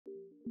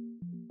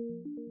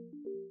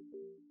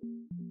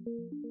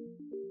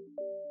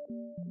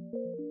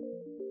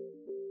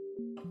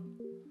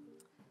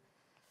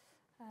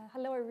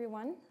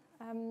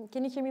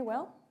Can you hear me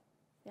well?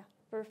 Yeah,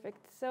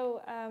 perfect. So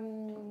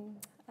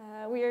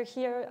we are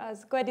here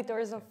as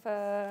co-editors of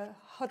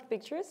Hot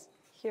Pictures.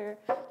 Here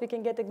you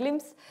can get a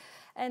glimpse.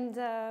 And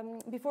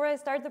before I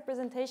start the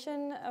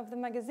presentation of the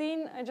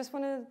magazine, I just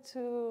wanted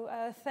to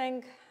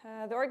thank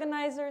the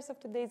organizers of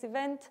today's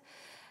event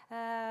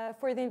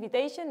for the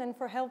invitation and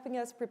for helping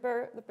us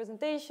prepare the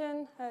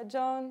presentation.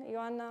 John,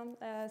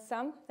 Joanna,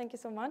 Sam, thank you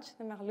so much,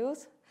 and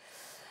Marloes.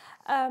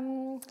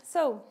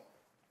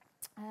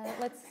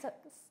 Let's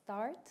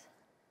start.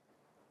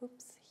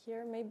 Oops,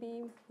 here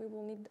maybe we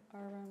will need our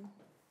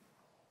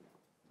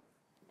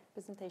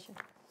presentation.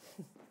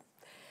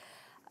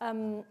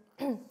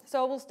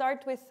 So we'll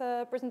start with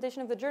a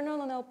presentation of the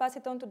journal, and I'll pass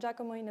it on to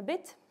Giacomo in a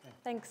bit.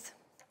 Thanks.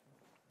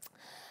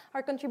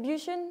 Our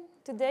contribution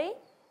today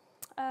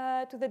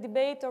to the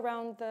debate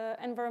around the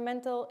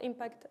environmental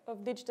impact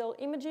of digital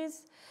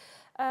images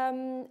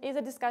is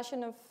a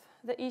discussion of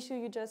the issue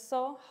you just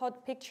saw,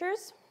 Hot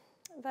Pictures,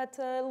 that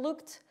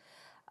looked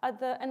at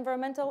the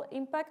environmental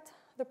impact,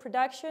 the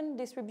production,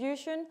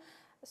 distribution,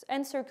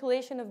 and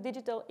circulation of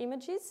digital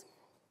images,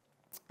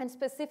 and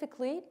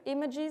specifically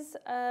images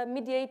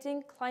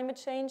mediating climate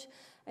change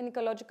and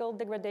ecological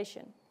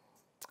degradation.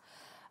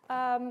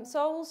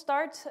 So we'll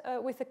start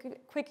with a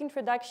quick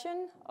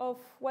introduction of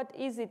what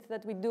is it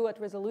that we do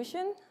at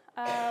Resolution,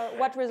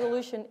 what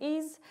Resolution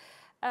is,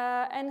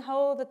 and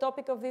how the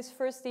topic of this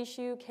first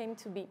issue came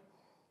to be.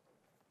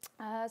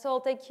 So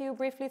I'll take you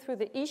briefly through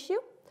the issue,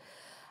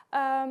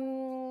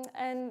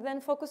 and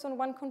then focus on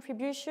one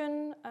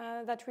contribution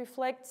that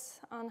reflects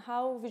on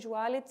how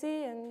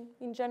visuality and,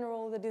 in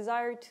general, the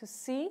desire to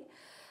see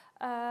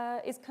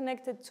is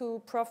connected to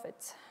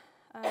profit,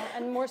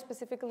 and more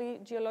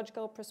specifically,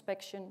 geological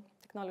prospection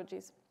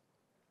technologies.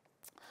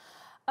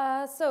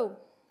 So,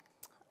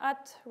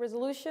 at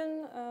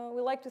Resolution,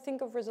 we like to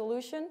think of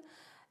resolution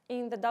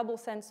in the double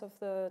sense of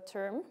the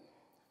term.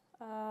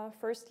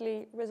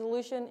 Firstly,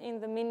 resolution in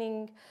the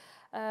meaning,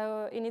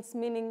 in its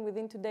meaning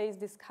within today's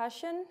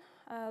discussion,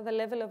 the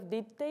level of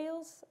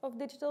details of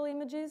digital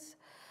images.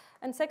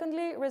 And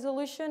secondly,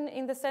 resolution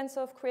in the sense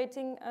of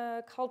creating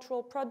a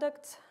cultural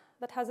product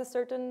that has a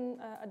certain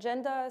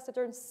agenda, a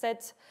certain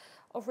set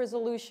of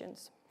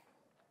resolutions.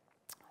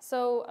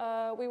 So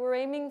we were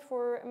aiming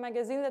for a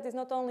magazine that is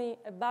not only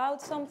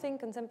about something,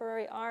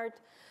 contemporary art,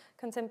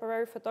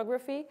 contemporary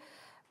photography,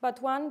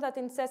 but one that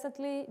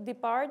incessantly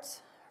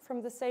departs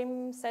from the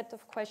same set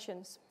of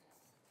questions.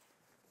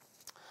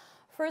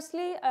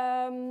 Firstly,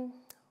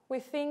 we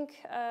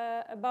think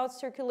about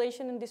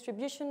circulation and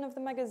distribution of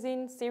the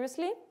magazine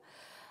seriously,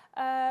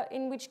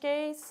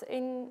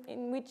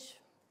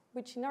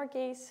 which in our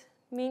case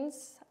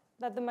means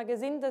that the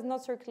magazine does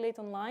not circulate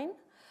online.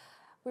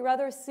 We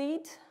rather see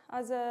it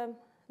as a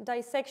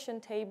dissection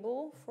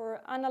table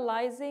for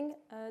analyzing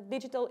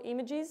digital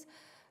images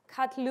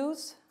cut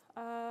loose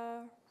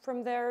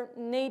from their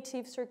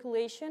native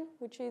circulation,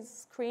 which is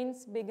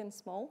screens big and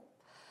small.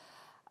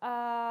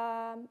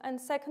 And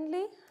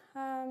secondly,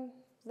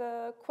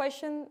 the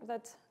question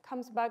that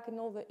comes back in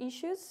all the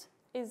issues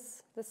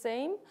is the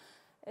same,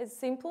 is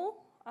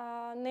simple,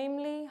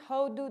 namely,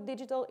 how do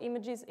digital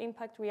images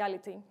impact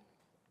reality?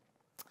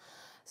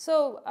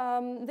 So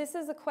this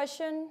is a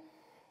question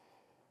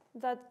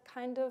that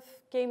kind of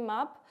came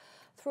up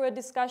through a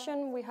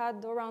discussion we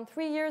had around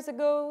 3 years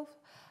ago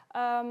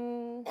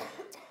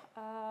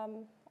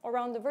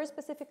around a very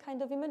specific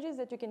kind of images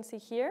that you can see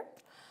here.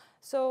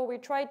 So we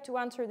tried to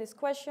answer this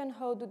question,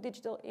 how do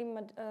digital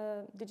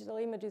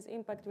images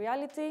impact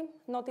reality?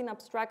 Not in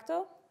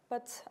abstracto,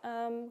 but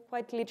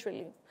quite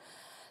literally.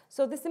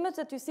 So this image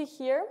that you see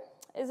here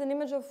is an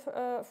image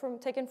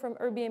taken from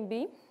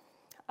Airbnb.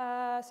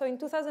 So in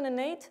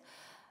 2008,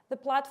 the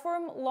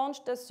platform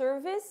launched a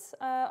service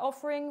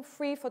offering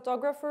free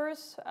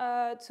photographers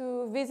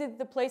to visit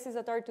the places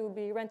that are to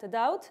be rented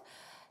out,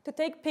 to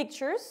take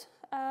pictures.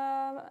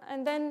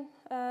 And then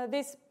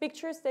these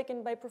pictures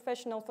taken by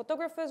professional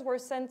photographers were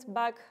sent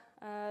back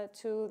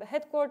to the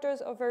headquarters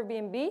of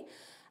Airbnb,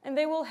 and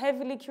they were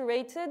heavily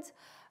curated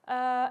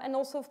and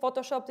also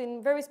photoshopped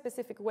in very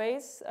specific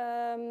ways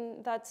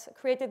that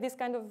created this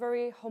kind of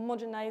very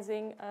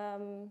homogenizing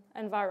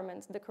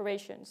environments,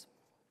 decorations.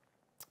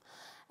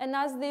 And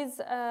as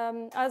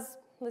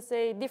let's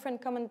say,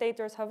 different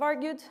commentators have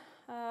argued,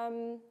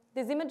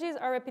 these images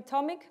are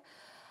epitomic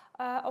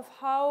of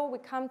how we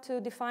come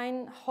to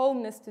define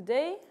homeness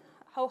today,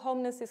 how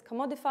homeness is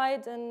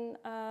commodified, and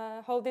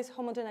how this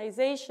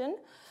homogenization,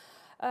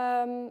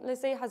 let's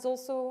say, has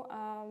also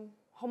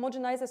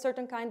homogenized a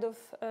certain kind of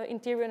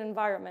interior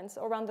environments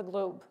around the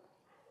globe.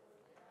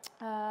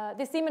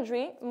 This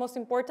imagery, most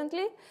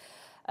importantly,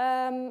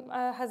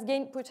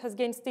 which has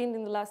gained steam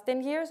in the last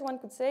 10 years, one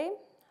could say,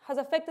 has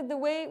affected the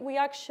way we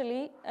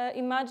actually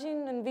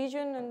imagine,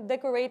 envision, and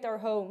decorate our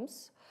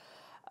homes.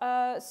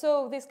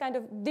 So this kind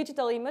of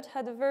digital image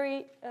had a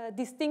very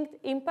distinct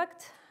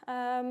impact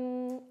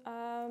on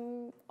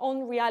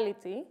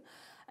reality,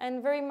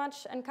 and very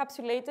much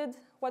encapsulated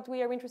what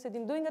we are interested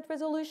in doing at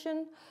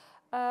Resolution.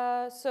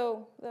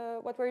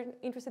 What we're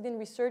interested in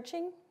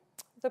researching,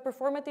 the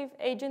performative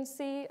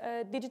agency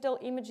digital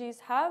images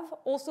have,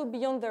 also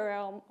beyond the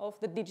realm of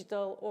the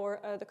digital or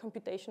the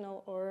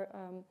computational or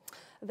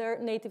their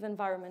native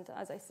environment,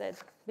 as I said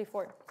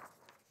before.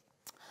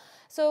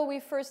 So we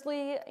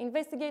firstly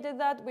investigated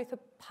that with a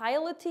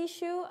pilot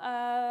issue,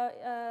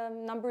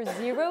 number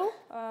 0,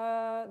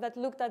 that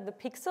looked at the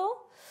pixel.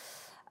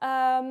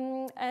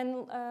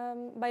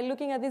 By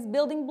looking at this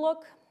building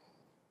block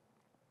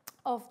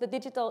of the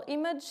digital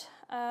image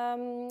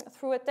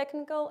through a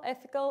technical,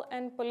 ethical,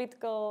 and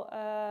political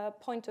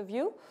point of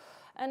view,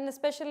 and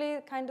especially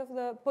kind of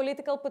the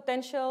political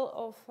potential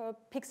of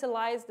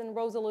pixelized and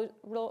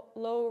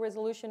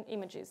low-resolution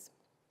images.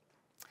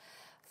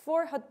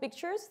 For hot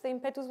pictures, the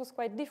impetus was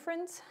quite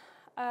different.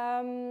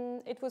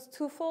 It was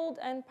twofold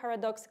and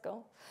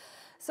paradoxical.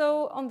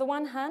 So on the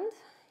one hand,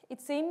 it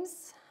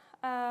seems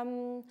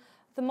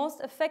the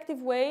most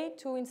effective way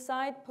to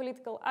incite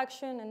political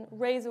action and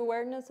raise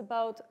awareness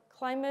about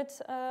climate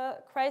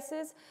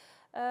crisis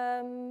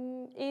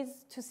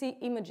is to see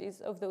images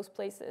of those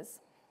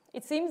places.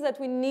 It seems that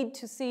we need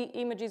to see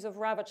images of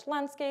ravaged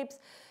landscapes,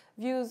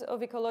 views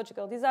of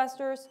ecological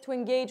disasters, to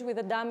engage with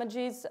the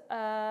damages,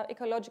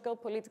 ecological,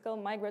 political,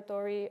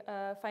 migratory,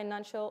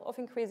 financial, of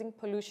increasing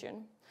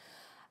pollution.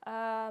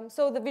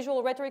 So the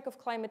visual rhetoric of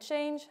climate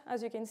change,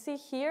 as you can see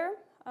here,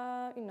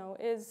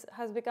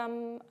 has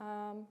become,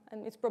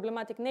 and its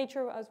problematic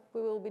nature, as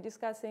we will be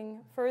discussing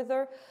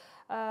further,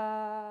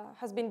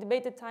 has been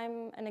debated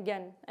time and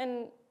again.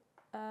 And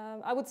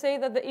I would say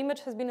that the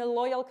image has been a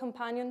loyal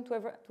companion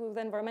to the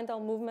environmental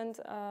movement,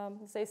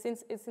 say,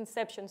 since its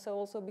inception, so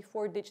also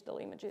before digital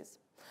images.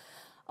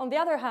 On the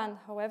other hand,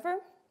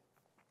 however,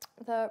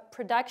 the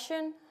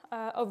production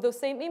of those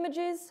same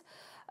images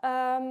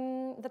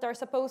that are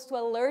supposed to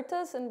alert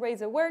us and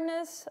raise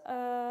awareness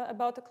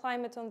about a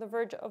climate on the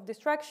verge of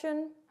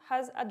destruction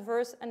has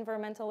adverse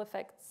environmental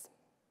effects.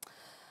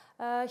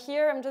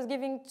 Here I'm just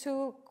giving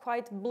 2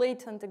 quite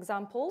blatant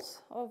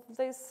examples of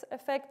these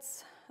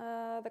effects.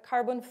 The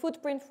carbon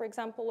footprint, for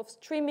example, of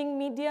streaming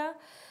media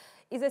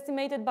is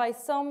estimated by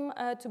some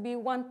to be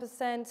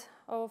 1%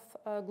 of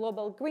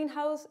global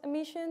greenhouse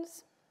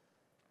emissions.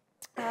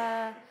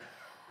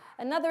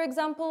 Another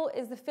example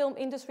is the film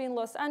industry in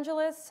Los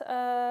Angeles,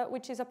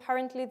 which is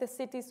apparently the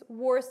city's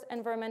worst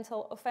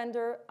environmental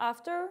offender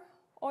after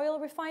oil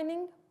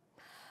refining.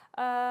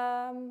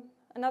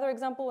 Another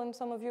example, and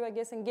some of you, I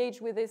guess,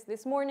 engaged with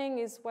this morning,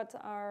 is what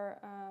our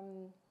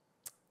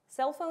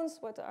cell phones,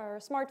 what our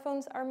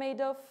smartphones are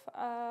made of.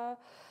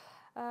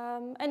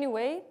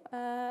 Anyway,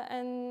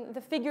 and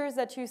the figures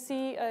that you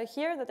see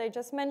here that I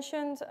just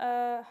mentioned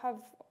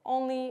have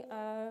only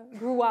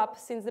grew up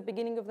since the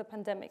beginning of the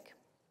pandemic.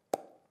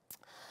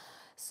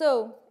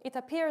 So it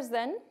appears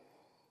then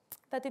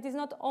that it is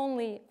not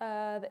only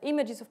the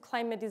images of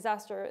climate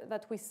disaster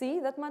that we see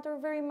that matter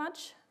very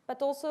much,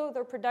 but also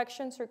their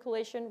production,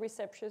 circulation,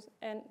 reception,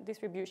 and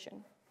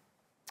distribution.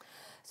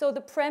 So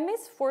the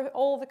premise for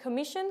all the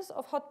commissions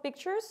of hot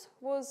pictures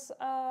was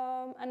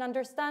an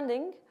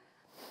understanding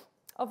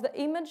of the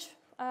image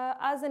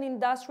as an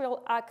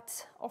industrial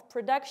act of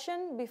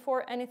production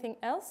before anything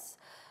else.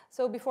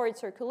 So before its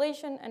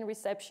circulation and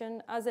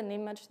reception as an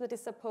image that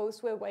is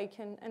supposed to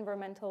awaken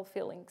environmental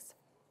feelings.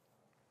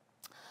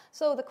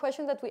 So the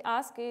question that we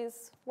ask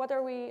is, what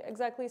are we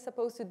exactly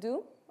supposed to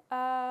do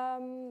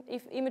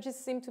if images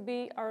seem to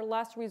be our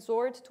last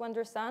resort to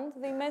understand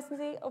the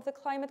immensity of the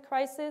climate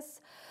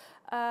crisis?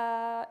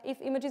 If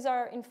images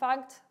are, in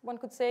fact, one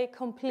could say,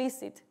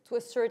 complicit to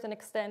a certain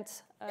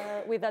extent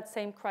with that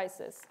same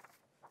crisis.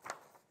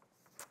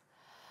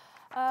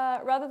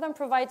 Rather than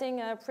providing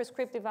a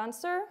prescriptive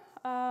answer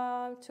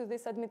to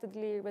this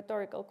admittedly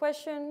rhetorical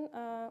question,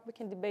 we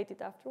can debate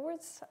it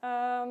afterwards.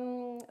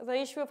 The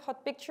issue of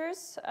hot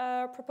pictures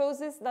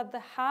proposes that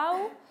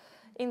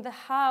in the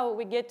how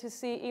we get to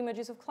see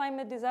images of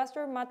climate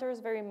disaster matters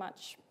very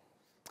much.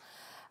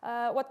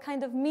 What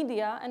kind of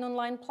media and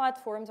online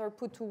platforms are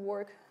put to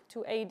work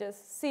to aid us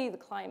see the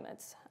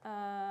climate,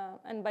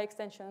 and by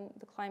extension,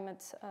 the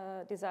climate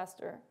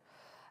disaster.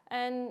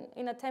 And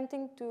in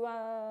attempting to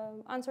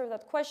answer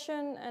that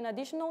question, an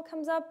additional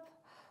comes up.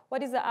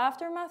 What is the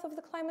aftermath of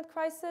the climate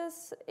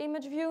crisis,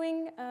 image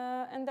viewing,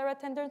 and their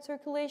attendant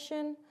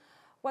circulation?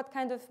 What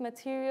kind of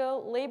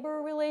material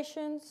labor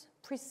relations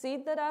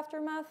precede that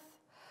aftermath?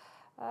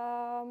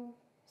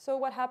 So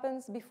what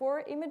happens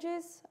before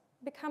images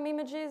become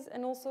images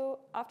and also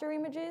after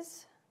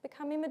images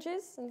become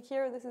images? And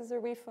here, this is a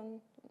riff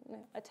on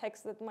a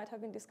text that might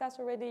have been discussed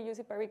already,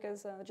 Jussi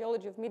Parikka's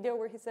Geology of Media,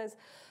 where he says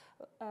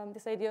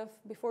this idea of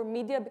before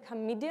media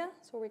become media.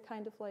 So we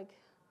kind of like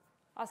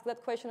ask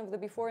that question of the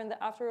before and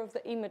the after of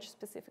the image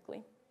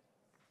specifically.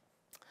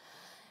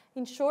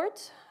 In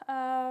short,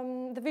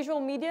 the visual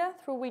media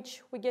through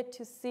which we get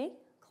to see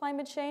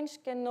climate change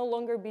can no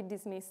longer be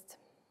dismissed.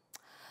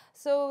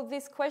 So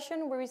this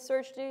question, we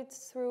researched it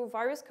through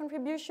various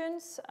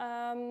contributions.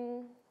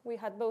 We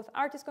had both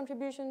artist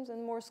contributions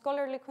and more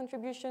scholarly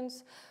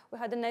contributions. We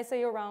had an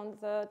essay around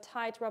the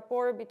tight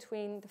rapport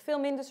between the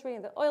film industry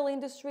and the oil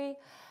industry.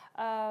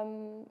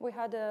 We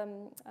had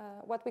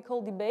what we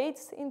call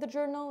debates in the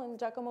journal, and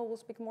Giacomo will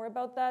speak more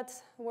about that,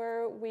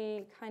 where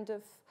we kind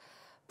of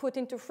put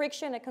into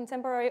friction a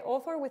contemporary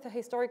author with a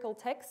historical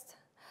text.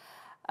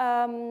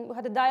 We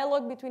had a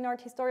dialogue between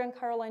art historian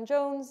Caroline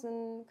Jones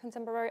and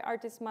contemporary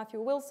artist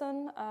Matthew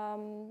Wilson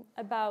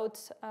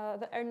about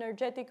the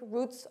energetic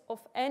roots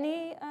of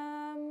any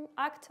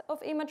act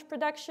of image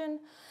production,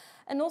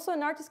 and also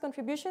an artist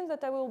contribution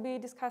that I will be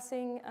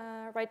discussing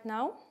right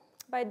now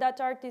by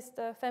that artist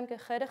Femke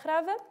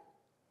Gerdegrave,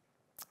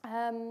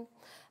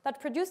 that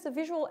produced a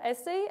visual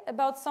essay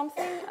about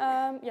something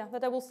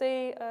that I will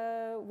say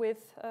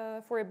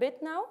for a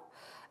bit now,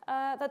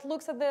 that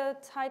looks at the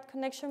tight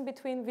connection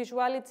between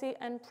visuality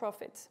and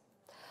profit,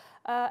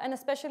 and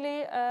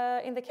especially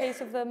in the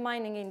case of the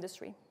mining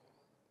industry.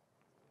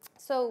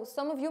 So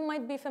some of you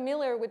might be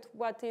familiar with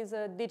what is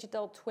a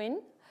digital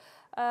twin.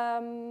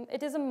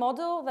 It is a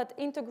model that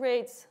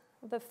integrates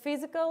the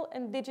physical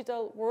and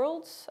digital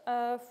worlds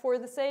for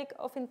the sake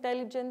of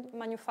intelligent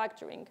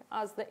manufacturing,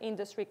 as the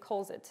industry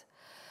calls it.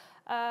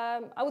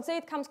 I would say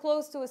it comes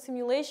close to a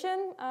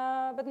simulation,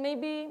 but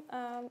maybe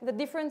the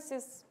difference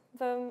is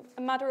a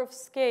matter of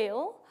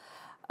scale.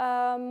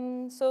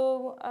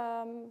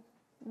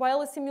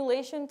 While a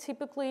simulation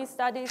typically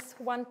studies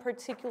one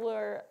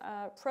particular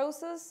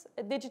process,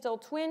 a digital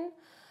twin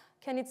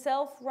can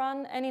itself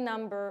run any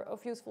number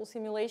of useful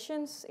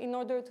simulations in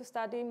order to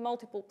study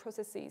multiple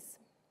processes.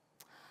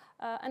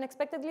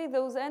 Unexpectedly,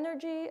 those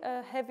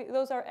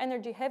are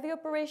energy-heavy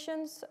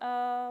operations,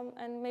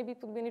 and maybe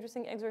it would be an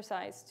interesting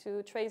exercise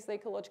to trace the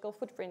ecological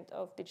footprint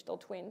of digital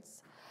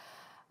twins.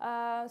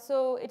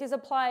 So it is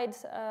applied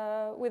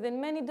within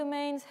many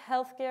domains: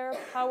 healthcare,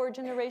 power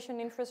generation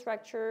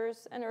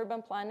infrastructures, and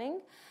urban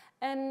planning.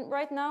 And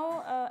right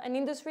now, an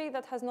industry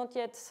that has not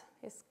yet,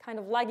 is kind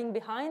of lagging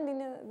behind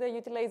in the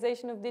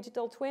utilization of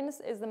digital twins,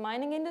 is the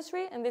mining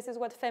industry, and this is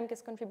what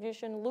Femke's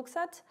contribution looks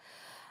at.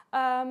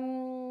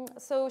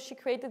 So she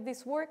created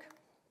this work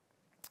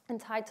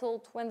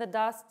entitled When the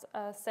Dust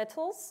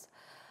Settles,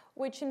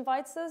 which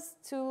invites us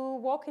to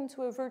walk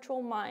into a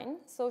virtual mine.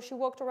 So she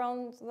walked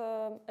around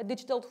a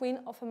digital twin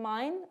of a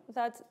mine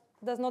that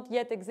does not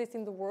yet exist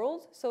in the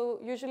world. So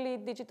usually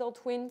digital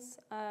twins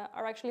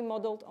are actually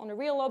modeled on a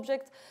real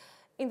object.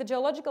 In the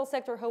geological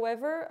sector,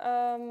 however,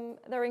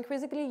 they're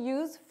increasingly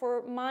used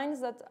for mines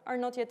that are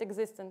not yet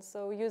existent.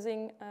 So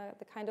using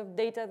the kind of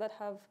data that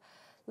have,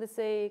 let's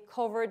say,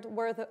 covered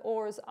where the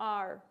ores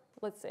are,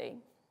 let's say.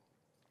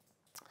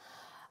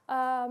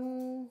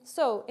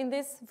 So in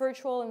this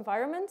virtual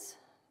environment,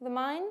 the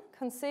mine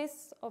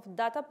consists of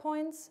data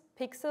points,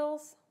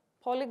 pixels,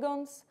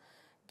 polygons,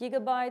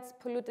 gigabytes,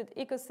 polluted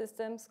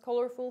ecosystems,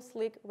 colorful,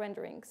 sleek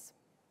renderings.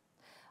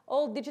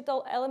 All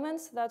digital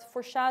elements that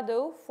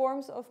foreshadow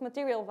forms of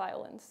material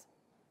violence.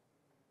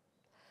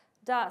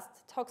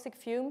 Dust, toxic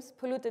fumes,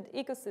 polluted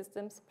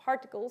ecosystems,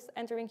 particles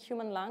entering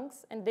human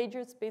lungs,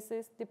 endangered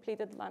species,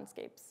 depleted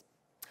landscapes.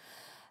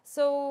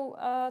 So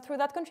through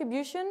that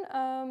contribution,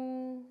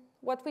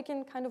 what we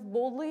can kind of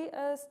boldly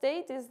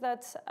state is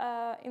that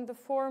in the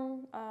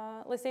form,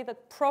 let's say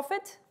that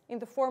profit in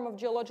the form of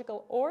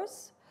geological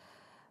ores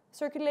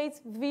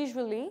circulates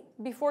visually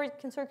before it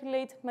can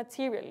circulate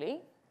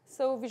materially.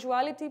 So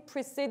visuality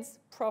precedes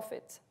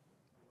profit.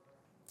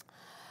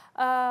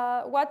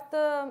 What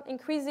the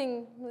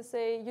increasing, let's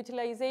say,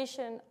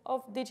 utilization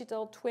of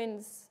digital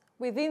twins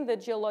within the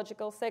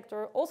geological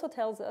sector also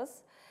tells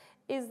us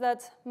is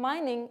that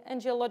mining and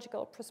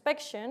geological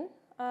prospection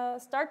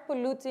start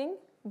polluting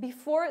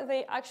before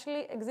they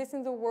actually exist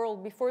in the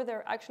world, before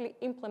they're actually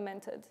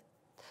implemented.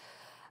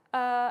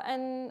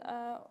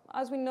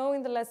 As we know,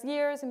 in the last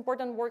years,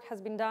 important work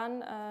has been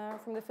done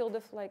from the field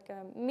of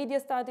media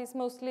studies,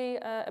 mostly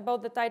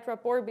about the tight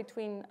rapport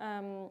between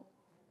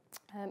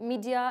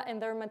media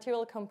and their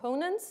material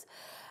components,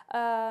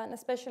 and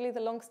especially the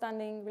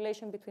long-standing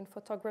relation between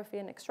photography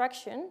and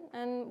extraction.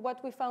 And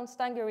what we found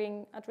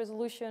staggering at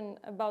resolution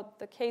about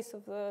the case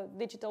of the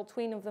digital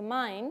twin of the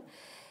mine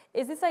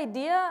is this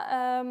idea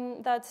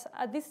that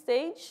at this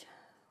stage,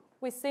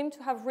 we seem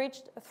to have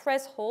reached a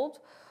threshold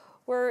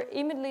where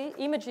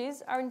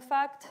images are in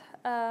fact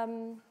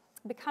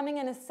becoming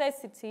a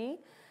necessity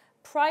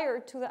prior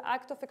to the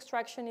act of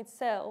extraction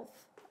itself,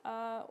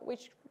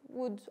 which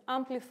would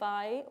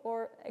amplify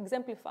or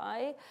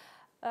exemplify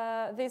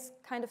this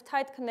kind of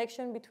tight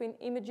connection between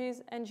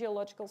images and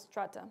geological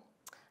strata.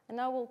 And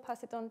now we'll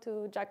pass it on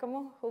to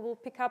Giacomo, who will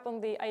pick up on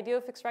the idea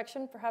of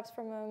extraction, perhaps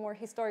from a more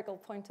historical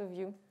point of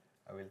view.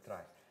 I will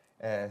try.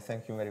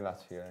 Thank you very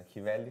much,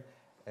 Kyveli.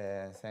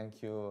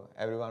 Thank you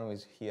everyone who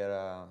is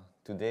here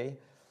today.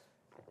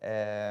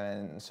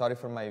 Sorry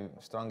for my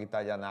strong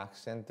Italian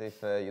accent.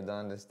 If you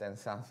don't understand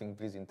something,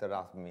 please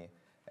interrupt me.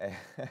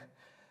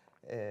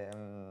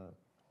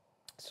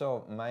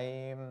 So,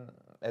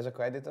 as a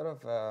co-editor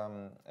of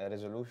a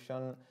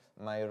resolution,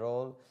 my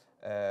role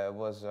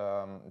was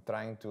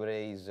trying to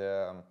raise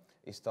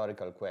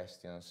historical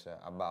questions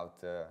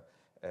about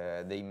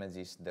the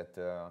images that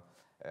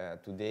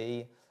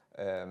today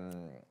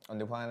on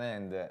the one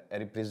hand,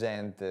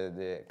 represent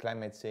the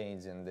climate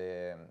change and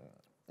the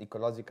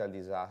ecological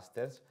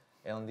disasters,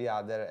 and on the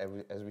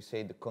other, as we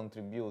said,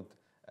 contribute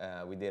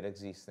with their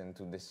existence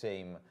to the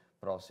same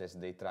process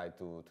they try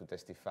to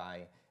testify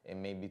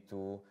and maybe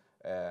to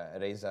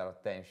raise our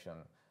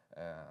attention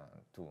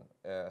to.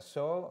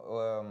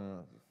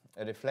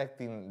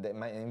 Reflecting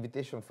my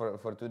invitation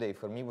for today,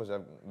 for me was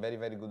a very,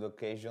 very good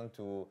occasion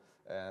to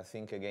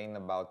think again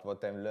about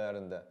what I've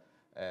learned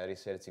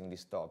researching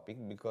this topic,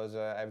 because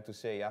I have to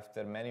say,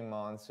 after many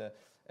months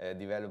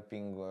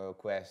developing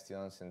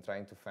questions and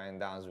trying to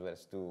find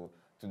answers to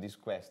these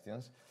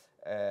questions,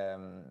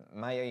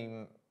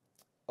 my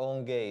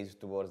own gaze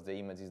towards the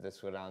images that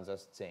surround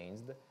us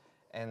changed.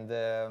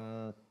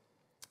 And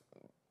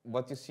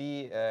what you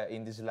see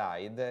in this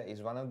slide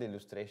is one of the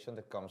illustrations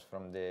that comes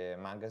from the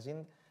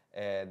magazine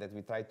that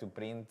we try to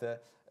print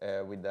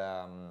with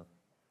an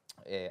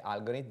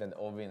algorithm that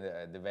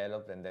Owen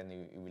developed, and then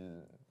he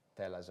will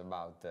tell us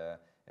about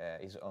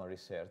his own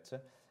research.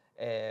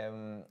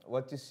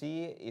 What you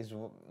see is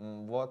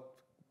what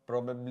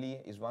probably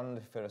is one of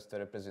the first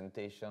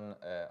representation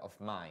of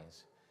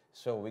mines.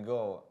 So we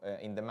go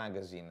in the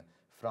magazine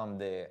from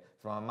a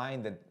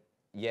mine that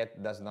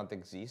yet does not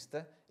exist.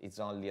 It's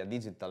only a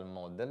digital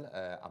model,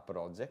 a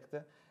project.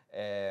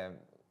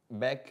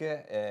 Back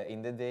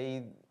in the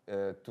day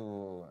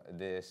to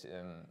the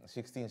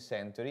 16th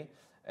century,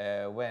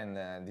 when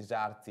this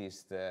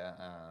artist,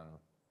 a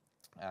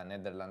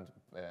Netherlands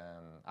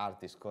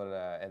artist called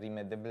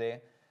Rime de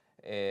Blé,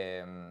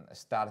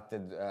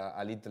 started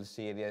a little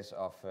series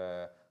of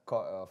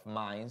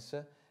mines,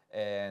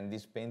 and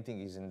this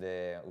painting is in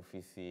the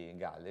Uffizi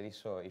Gallery.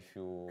 So if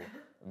you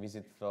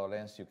visit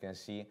Florence, you can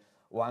see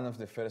one of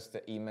the first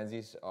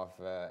images of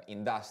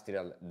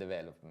industrial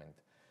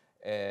development.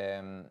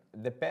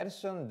 The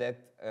person that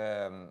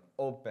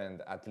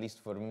opened, at least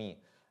for me,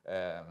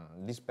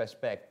 this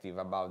perspective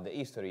about the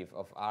history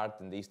of art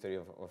and the history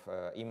of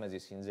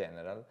images in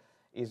general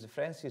is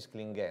Francis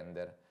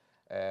Klingender,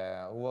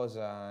 who was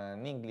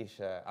an English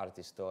art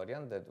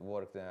historian that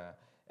worked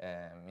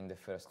in the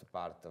first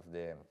part of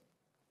the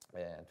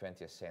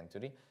 20th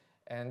century,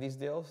 and is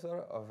the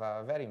author of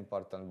a very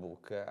important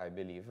book, I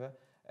believe,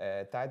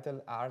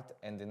 titled Art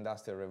and the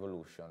Industrial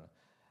Revolution,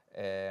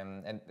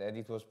 and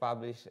it was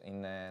published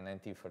in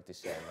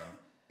 1947.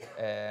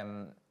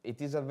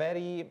 It is a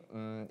very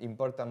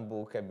important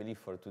book, I believe,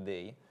 for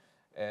today,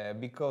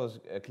 because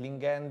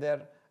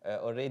Klingender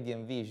already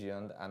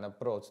envisioned an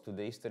approach to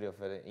the history of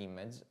the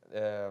image,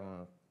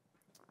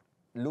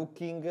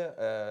 looking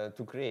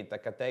to create a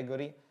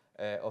category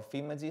of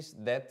images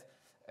that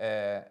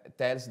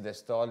tells the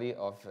story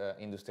of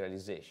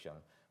industrialization,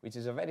 which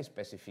is a very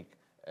specific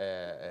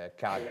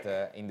cut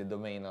in the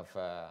domain of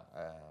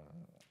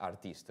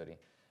art history.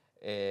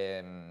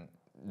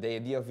 The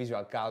idea of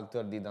visual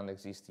culture didn't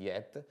exist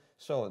yet,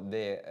 so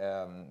the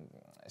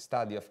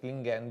study of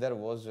Klingender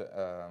was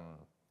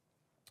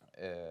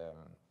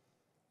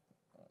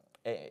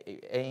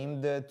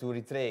aimed to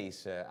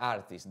retrace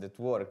artists that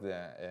worked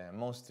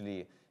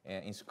mostly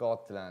in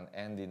Scotland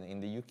and in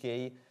the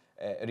UK,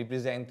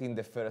 representing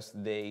the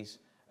first days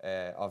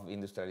of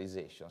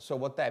industrialization. So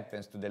what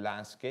happens to the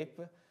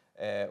landscape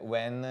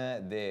when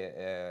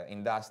the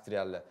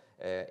industrial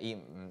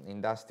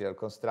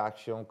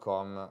construction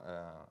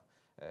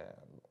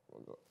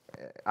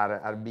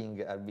are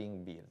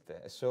being built.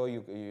 So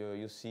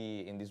you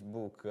see in this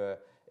book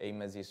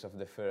images of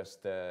the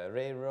first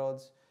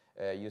railroads,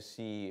 you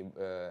see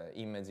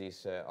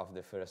images of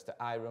the first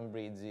iron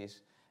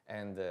bridges,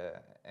 and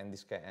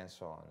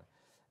so on.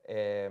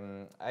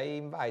 I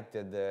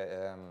invited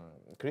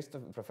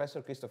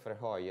Professor Christopher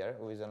Hoyer,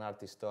 who is an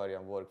art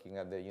historian working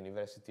at the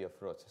University of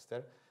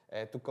Rochester,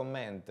 to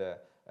comment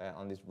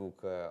on this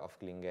book of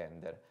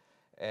Klingender.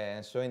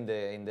 So in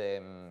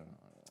the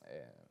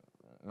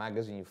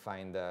magazine you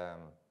find an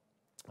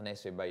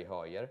essay by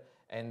Hoyer,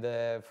 and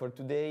for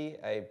today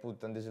I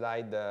put on the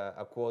slide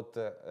a quote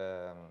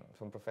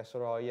from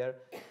Professor Hoyer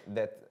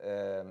that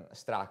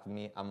struck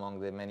me among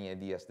the many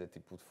ideas that he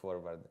put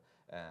forward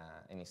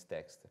in his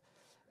text.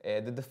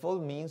 The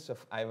default means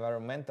of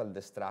environmental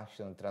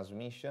destruction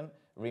transmission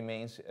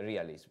remains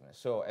realism.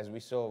 So, as we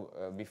saw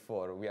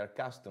before, we are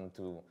accustomed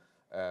to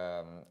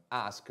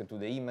ask to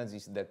the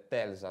images that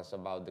tells us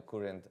about the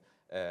current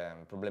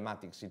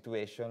problematic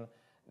situation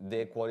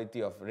the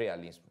quality of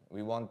realism.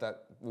 We want the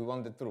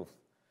truth.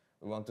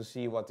 We want to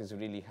see what is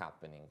really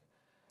happening.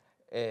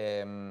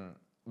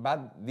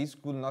 But this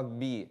could not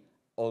be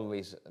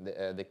always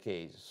the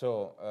case.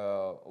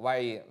 So,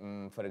 why,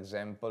 for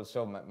example,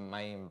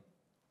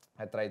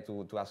 I try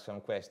to ask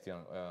some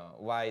question.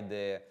 Why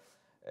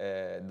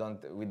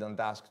we don't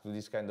ask to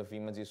this kind of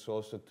images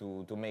also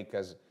to make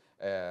us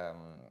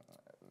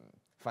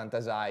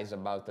fantasize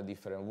about a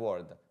different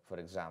world, for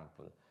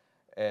example.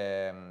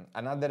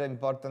 Another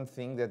important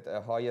thing that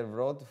Hoyer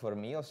wrote for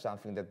me, or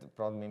something that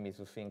prompted me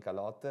to think a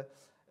lot,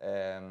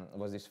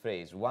 was this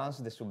phrase: once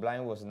the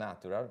sublime was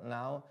natural,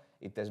 now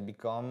it has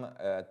become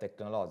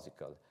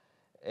technological.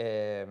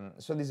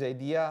 So this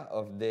idea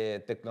of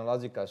the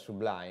technological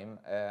sublime,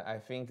 I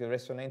think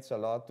resonates a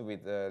lot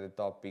with the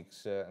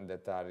topics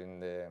that are in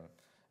the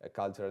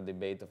cultural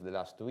debate of the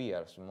last 2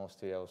 years,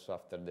 mostly also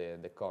after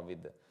the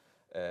COVID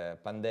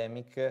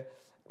pandemic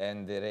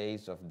and the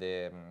rise of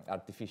the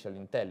artificial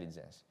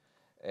intelligence.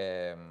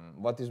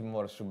 What is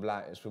more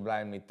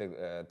sublimely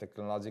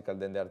technological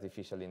than the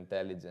artificial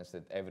intelligence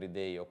that every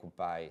day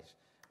occupies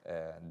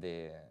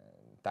the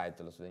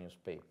titles of the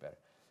newspaper?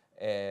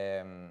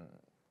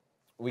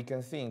 We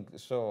can think,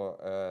 so,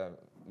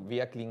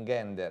 via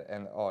Klingender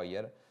and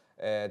Hoyer,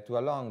 to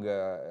a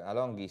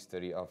long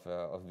history of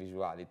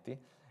visuality,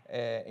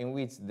 in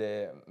which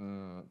the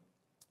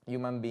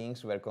human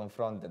beings were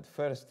confronted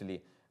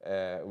firstly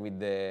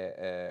with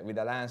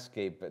a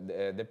landscape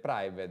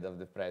deprived of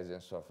the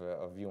presence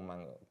of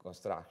human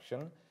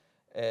construction,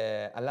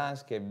 a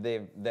landscape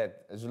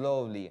that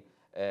slowly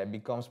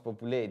becomes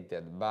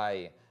populated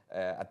by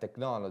a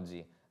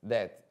technology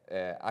that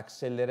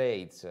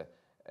accelerates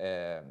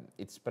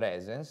its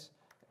presence,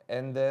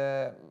 and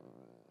the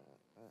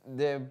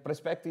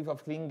perspective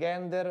of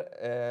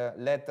Klingender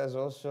let us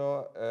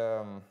also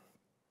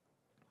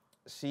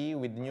see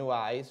with new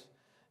eyes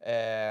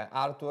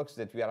artworks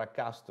that we are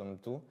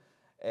accustomed to,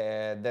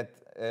 that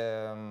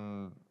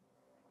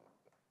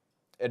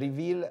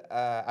reveal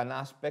an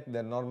aspect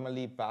that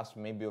normally pass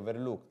maybe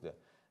overlooked.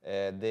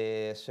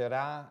 The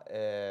Seurat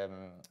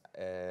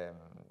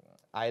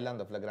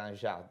island of La Grande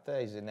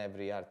Jatte is in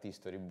every art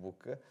history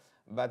book,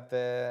 but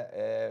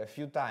a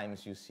few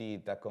times you see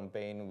it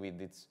accompanied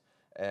with its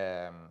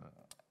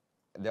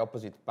the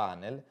opposite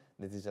panel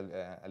that is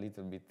a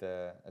little bit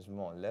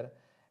smaller.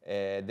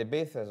 The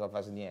Bethers of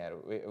Asnières,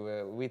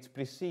 which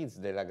precedes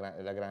the La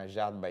Grande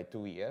Jatte by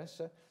 2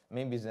 years,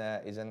 maybe is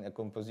a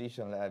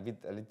composition a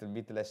little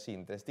bit less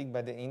interesting,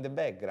 but in the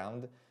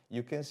background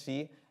you can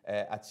see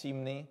a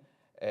chimney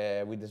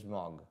with the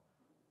smog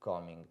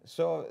coming.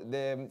 So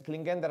the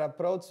Klingender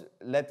approach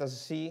let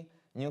us see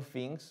new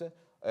things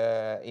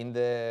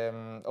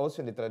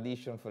also in the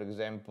tradition, for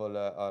example,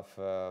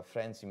 of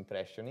French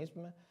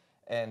Impressionism,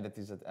 and that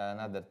is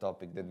another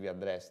topic that we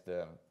addressed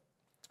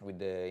with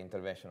the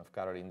intervention of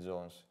Caroline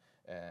Jones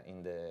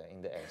in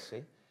the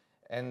essay.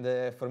 And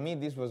for me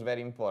this was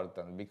very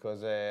important,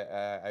 because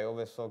I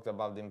always talked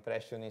about the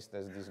Impressionists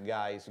as these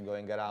guys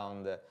going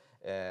around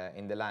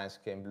in the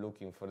landscape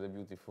looking for the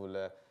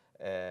beautiful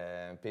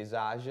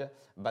paysage,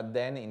 but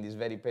then in this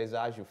very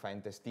paysage you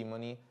find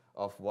testimony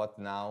of what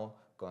now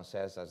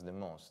concerns us the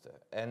most.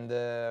 And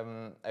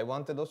I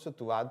wanted also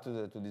to add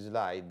to this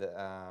slide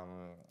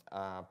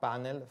a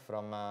panel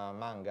from a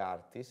manga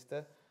artist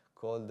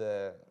called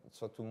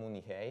Tsutomu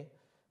Nihei,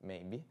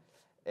 maybe.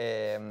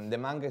 The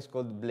manga is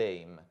called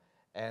Blame,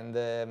 and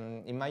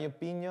in my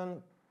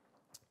opinion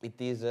it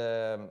is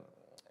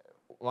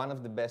one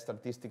of the best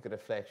artistic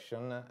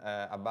reflection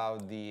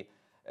about the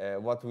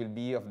what will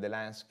be of the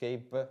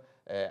landscape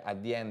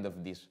at the end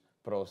of this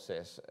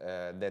process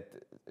that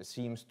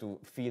seems to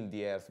fill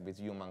the earth with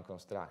human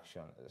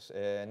construction.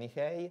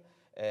 Nihei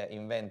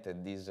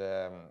invented this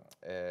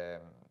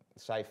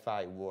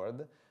sci-fi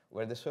world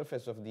where the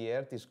surface of the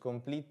earth is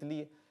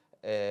completely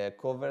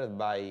covered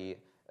by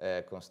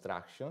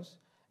constructions.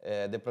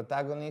 The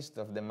protagonist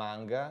of the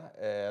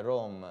manga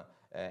roam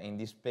in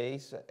this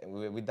space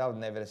without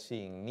never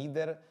seeing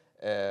neither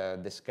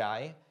the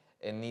sky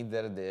and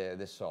neither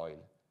the soil.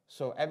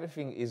 So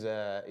everything is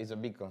a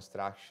big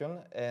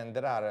construction, and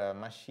there are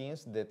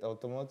machines that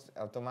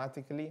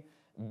automatically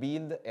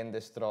build and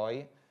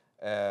destroy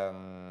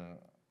the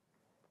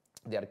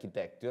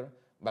architecture,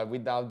 but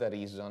without the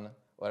reason,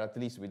 or at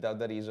least without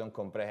the reason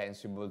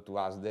comprehensible to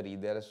us, the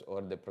readers,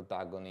 or the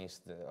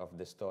protagonist of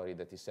the story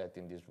that is set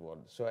in this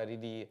world. So I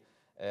really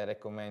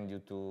recommend you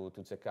to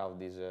check out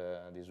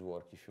this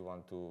work if you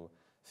want to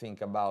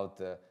think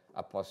about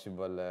a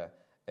possible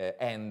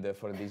end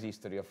for this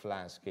history of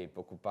landscape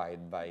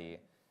occupied by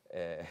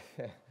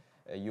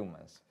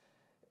humans.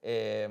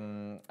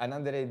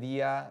 Another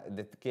idea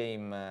that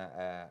came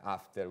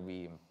after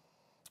we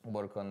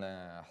work on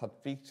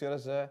hot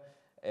pictures,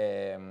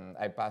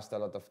 I passed a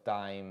lot of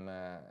time,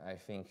 I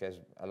think as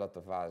a lot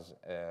of us,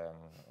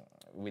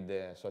 with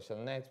the social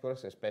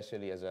networks,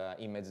 especially as an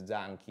image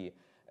junkie.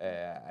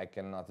 I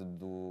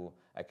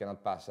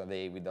cannot pass a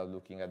day without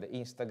looking at the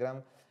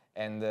Instagram.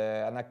 And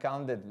an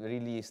account that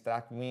really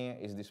struck me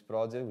is this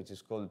project, which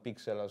is called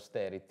Pixel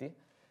Austerity.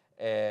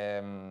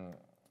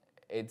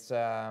 It's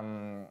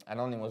an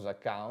anonymous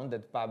account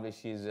that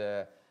publishes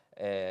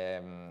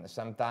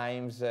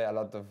sometimes a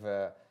lot of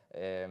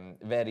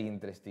very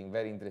interesting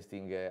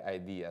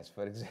ideas.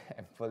 For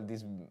example,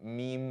 this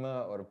meme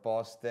or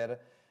poster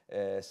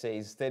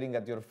says, staring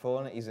at your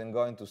phone isn't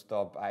going to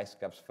stop ice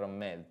caps from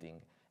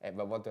melting.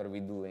 But what are we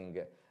doing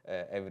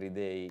every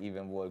day,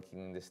 even walking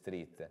in the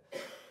street?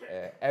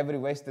 Every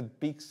wasted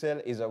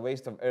pixel is a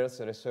waste of Earth's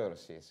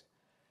resources.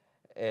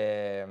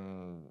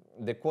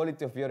 The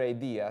quality of your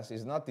ideas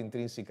is not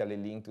intrinsically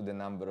linked to the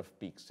number of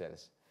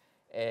pixels.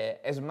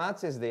 As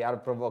much as they are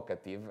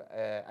provocative,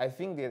 I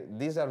think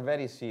these are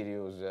very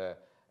serious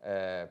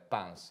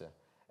puns.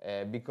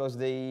 because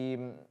they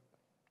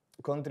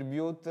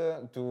contribute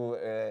to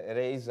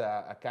raise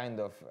a kind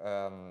of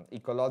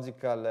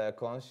ecological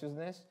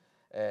consciousness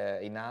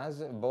in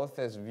us, both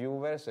as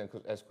viewers, and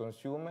as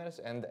consumers,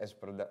 and as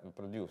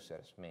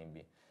producers,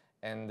 maybe.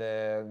 And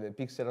the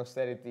pixel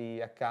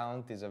austerity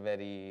account is a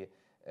very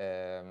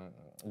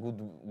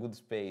good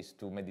space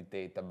to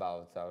meditate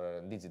about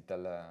our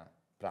digital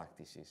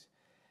practices.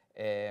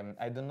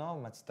 I don't know how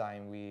much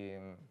time we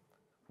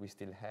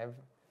still have.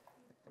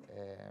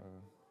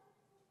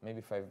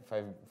 Maybe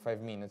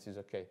five minutes is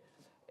okay.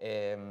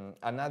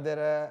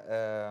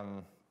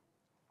 Another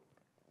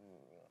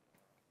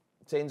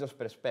change of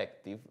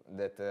perspective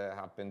that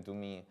happened to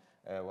me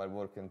while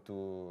working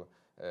to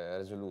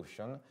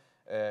resolution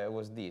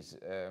was this.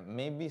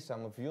 Maybe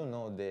some of you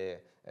know the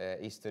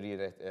history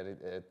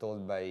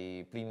told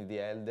by Pliny the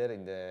Elder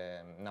in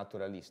the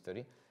natural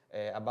history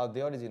about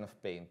the origin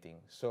of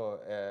painting. So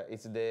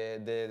it's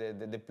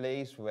the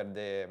place where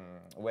the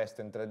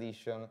Western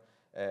tradition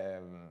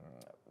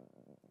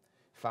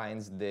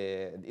finds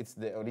it's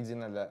the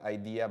original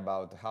idea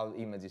about how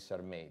images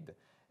are made.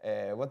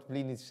 What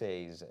Pliny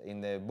says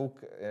in the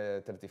book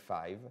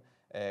 35,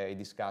 he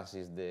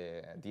discusses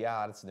the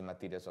arts, the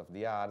materials of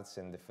the arts,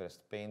 and the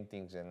first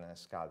paintings and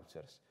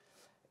sculptures.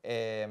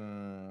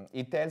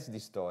 He tells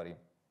this story.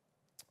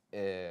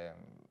 The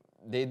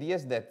idea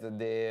is that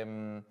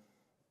the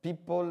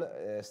people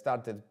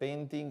started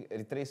painting,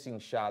 retracing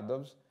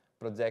shadows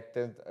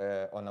projected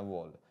on a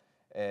wall.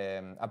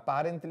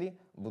 Apparently,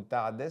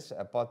 Butades,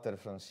 a potter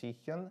from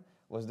Sicyon,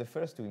 was the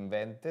first who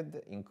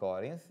invented, in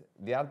Corinth,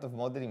 the art of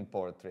modeling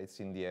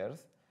portraits in the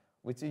earth,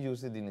 which is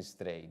used in his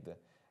trade.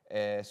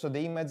 So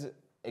the image,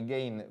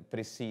 again,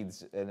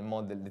 precedes the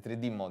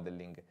 3D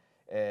modeling.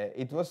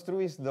 It was through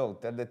his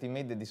daughter that he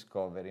made the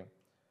discovery,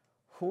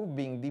 who,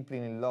 being deeply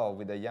in love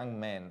with a young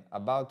man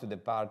about to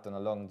depart on a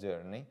long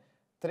journey,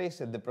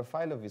 traced the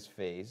profile of his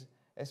face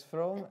as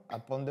thrown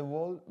upon the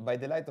wall by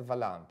the light of a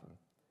lamp.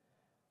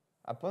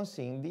 Upon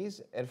seeing this,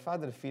 her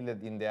father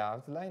filled in the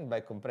outline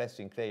by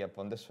compressing clay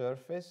upon the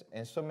surface,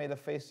 and so made a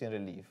face in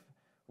relief,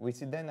 which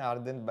he then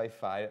hardened by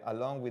fire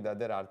along with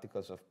other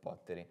articles of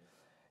pottery.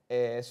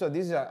 So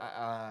this is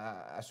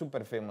a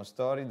super famous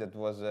story that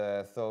was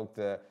thought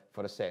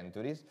for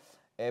centuries,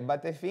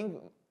 but I think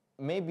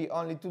maybe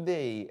only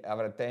today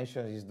our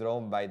attention is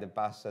drawn by the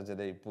passage that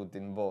they put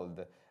in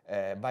bold,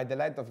 by the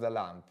light of the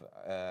lamp.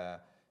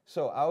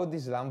 So how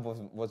this lamp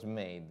was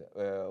made?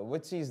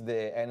 Which is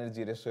the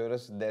energy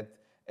resource that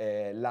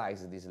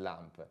lights this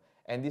lamp?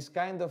 And these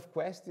kind of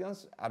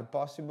questions are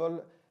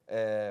possible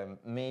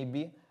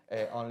maybe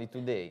only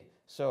today.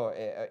 So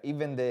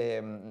even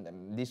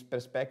this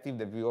perspective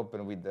that we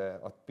open with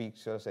hot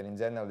pictures, and in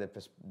general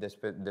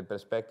the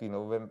perspective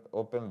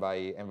opened by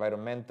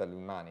environmental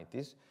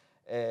humanities,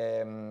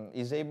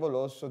 is able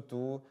also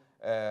to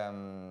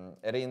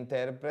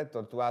reinterpret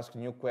or to ask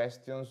new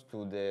questions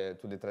to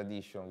the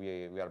tradition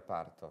we are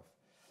part of.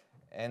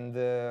 And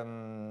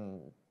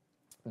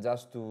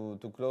just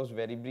to close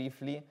very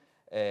briefly,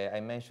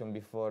 I mentioned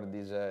before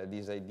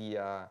this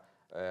idea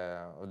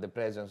of the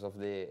presence of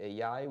the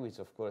AI, which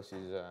of course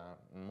is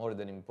more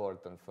than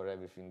important for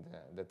everything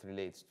that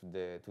relates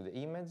to the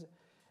image.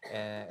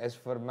 As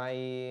for my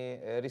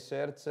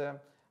research,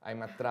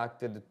 I'm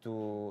attracted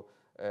to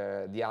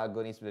the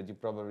algorithms that you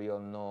probably all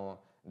know,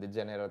 the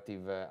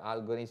generative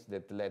algorithms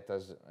that let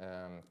us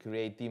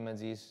create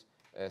images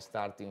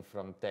starting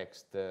from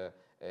text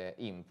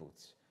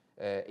inputs.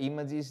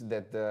 Images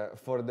that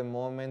for the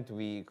moment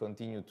we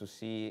continue to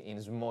see in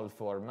small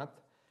format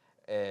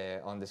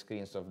on the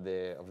screens of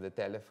the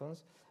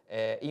telephones.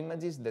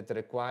 Images that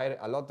require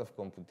a lot of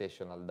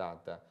computational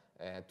data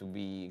to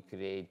be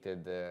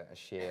created,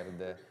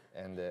 shared,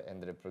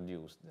 and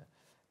reproduced.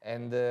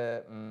 And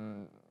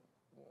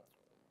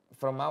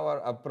from our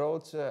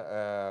approach,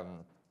 a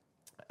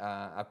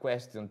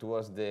question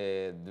towards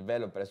the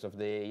developers of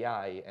the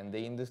AI and the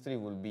industry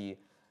will be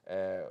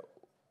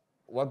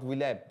what will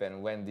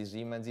happen when these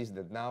images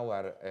that now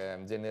are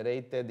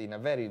generated in a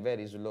very,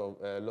 very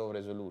low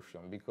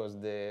resolution, because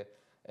the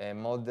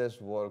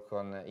models work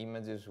on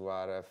images who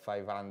are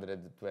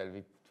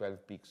 512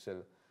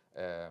 pixel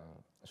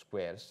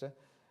squares.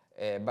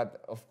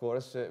 But of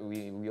course,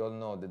 we all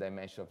know the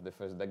dimension of the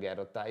first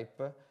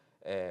daguerreotype.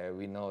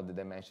 We know the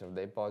dimension of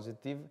the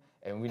positive,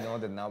 and we know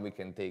that now we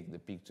can take the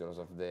pictures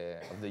of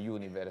the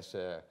universe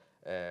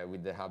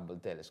with the Hubble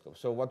telescope.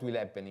 So what will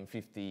happen in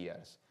 50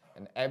 years?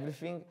 And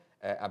everything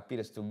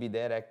appears to be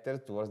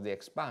directed towards the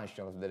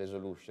expansion of the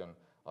resolution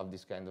of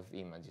this kind of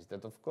images.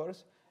 That, of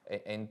course,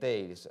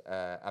 entails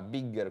a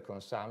bigger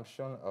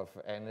consumption of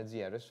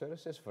energy and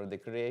resources for the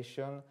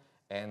creation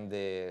and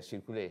the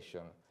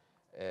circulation.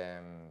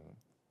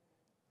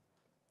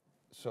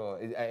 So,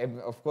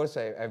 of course,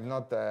 I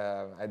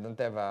don't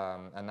have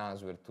an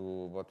answer to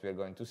what we are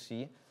going to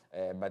see,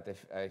 but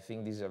I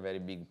think this is a very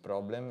big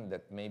problem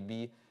that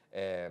maybe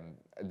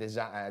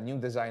a new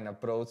design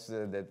approach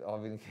that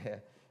Ovin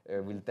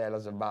will tell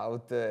us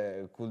about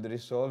could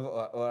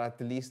resolve, or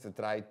at least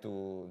try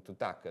to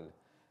tackle.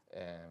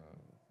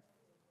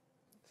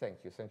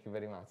 thank you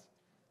very much.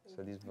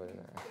 So this was.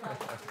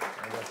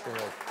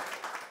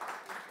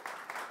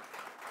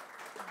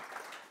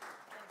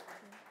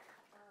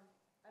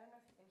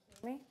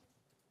 Me?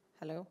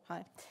 Hello,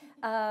 hi.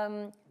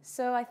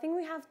 So I think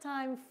we have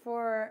time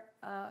for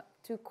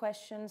 2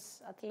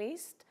 questions at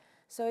least.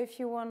 So if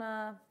you want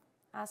to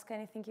ask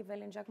anything,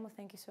 Kyveli and Giacomo,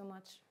 thank you so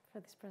much for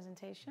this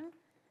presentation.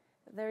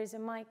 There is a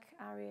mic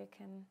area.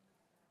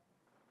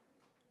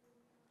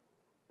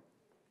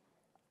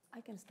 I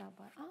can start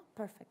by. Oh,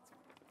 perfect.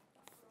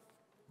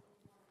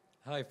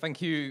 Hi,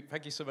 thank you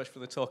so much for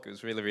the talk. It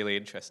was really, really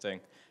interesting.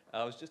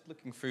 I was just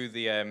looking through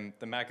the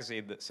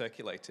magazine that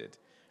circulated,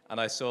 and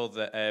I saw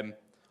that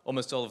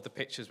almost all of the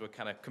pictures were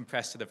kind of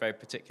compressed in a very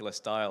particular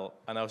style,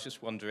 and I was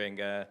just wondering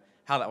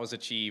how that was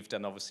achieved,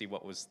 and obviously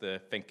what was the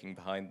thinking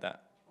behind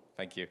that.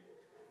 Thank you.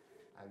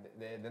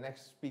 The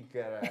next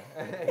speaker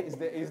is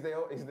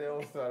the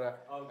author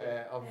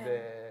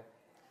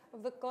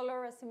of the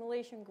color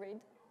assimilation grid.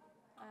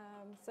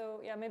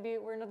 So yeah, maybe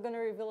we're not going to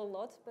reveal a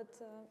lot,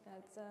 but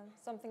it's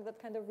something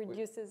that kind of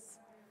reduces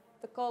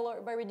the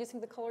color. By reducing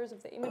the colors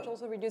of the image,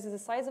 also reduces the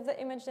size of the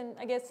image. And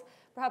I guess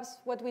perhaps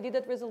what we did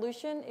at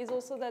Resolution is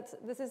also that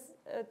this is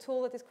a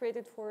tool that is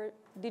created for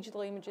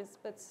digital images,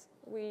 but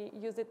we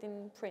use it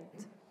in print.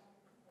 Right,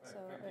 so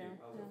thank you.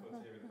 I'll look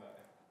forward to hearing about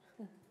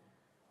it.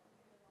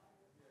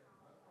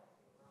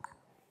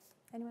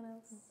 Anyone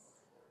else?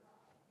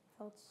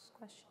 Thoughts,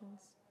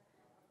 questions?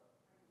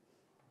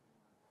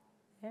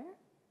 There?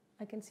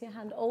 I can see a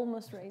hand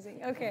almost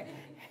raising. Okay.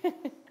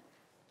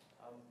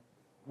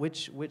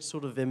 Which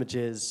sort of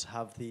images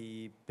have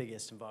the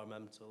biggest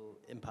environmental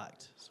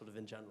impact, sort of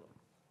in general?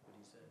 What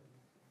do you say?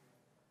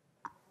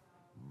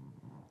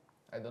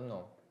 I don't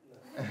know.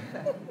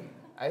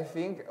 I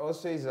think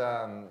also is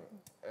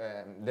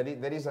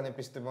there is an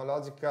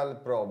epistemological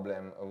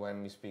problem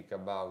when we speak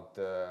about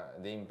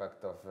the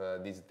impact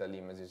of digital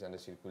images and the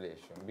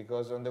circulation,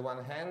 because on the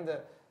one hand,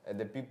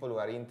 the people who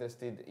are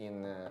interested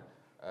in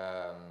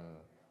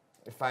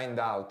find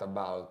out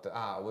about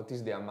what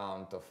is the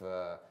amount of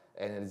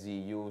energy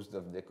used,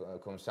 of the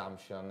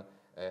consumption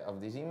of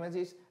these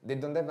images, they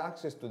don't have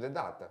access to the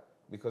data,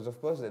 because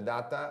of course the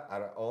data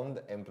are owned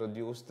and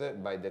produced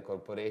by the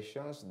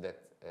corporations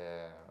that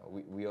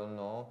we all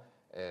know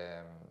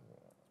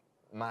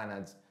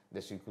manage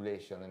the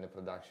circulation and the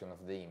production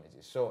of the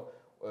images. So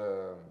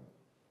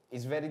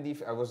it's very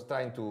difficult. I was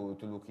trying to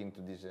look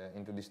into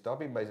this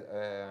topic, but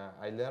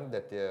I learned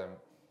that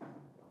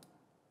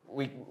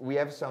we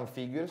have some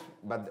figures,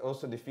 but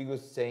also the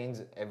figures change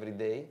every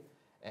day.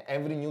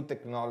 Every new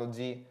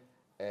technology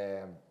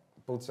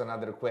puts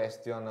another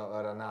question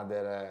or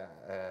another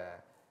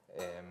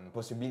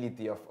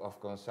possibility of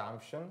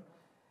consumption.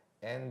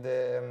 And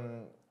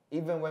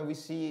even when we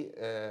see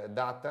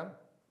data,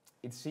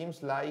 it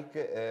seems like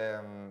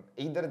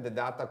either the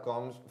data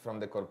comes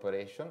from the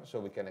corporation, so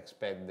we can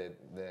expect that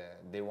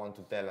they want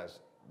to tell us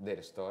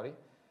their story,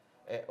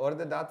 or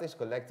the data is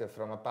collected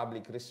from a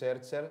public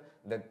researcher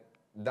that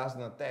does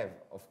not have,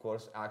 of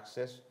course,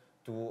 access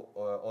to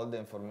all the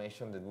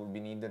information that would be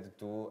needed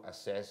to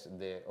assess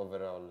the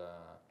overall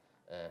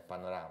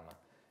panorama.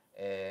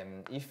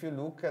 If you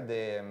look at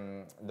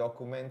the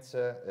documents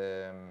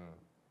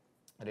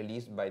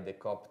released by the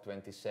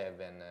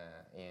COP27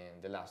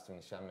 in the last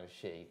Sharm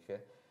el-Sheikh,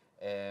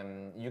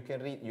 you can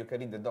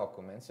read the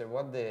documents, and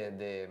what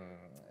the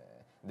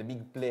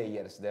big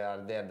players that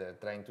are there that are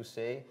trying to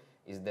say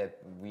is that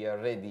we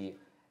already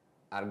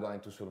are going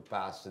to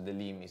surpass the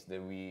limits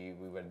that we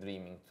were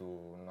dreaming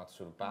to not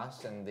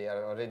surpass, and they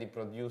are already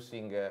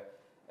producing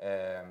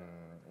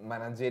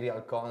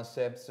managerial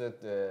concepts,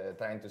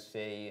 trying to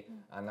say,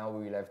 now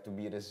we will have to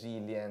be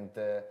resilient,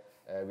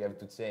 we have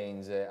to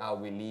change how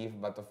we live,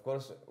 but of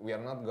course we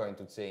are not going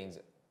to change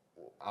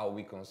how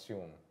we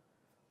consume.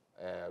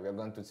 We are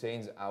going to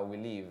change how we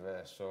live.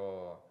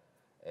 So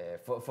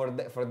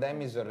for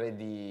them is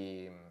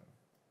already,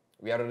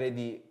 we are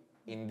already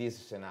in this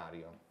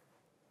scenario.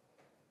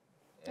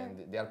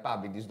 And they are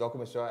public, these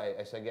documents, so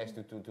I suggest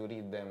you to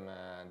read them.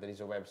 There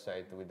is a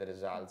website with the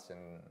results,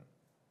 and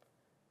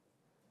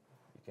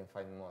you can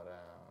find more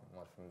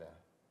from there.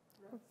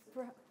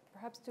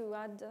 Perhaps to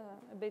add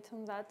a bit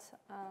on that,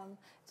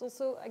 it's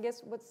also, I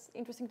guess, what's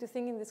interesting to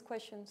think in this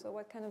question, so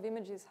what kind of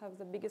images have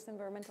the biggest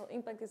environmental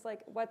impact, is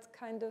like what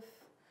kind of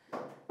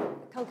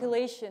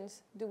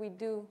calculations do we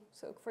do?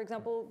 So, for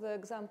example, the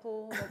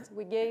example that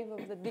we gave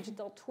of the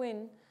digital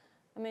twin,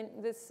 I mean,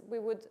 this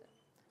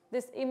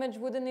image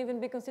wouldn't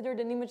even be considered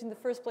an image in the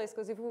first place,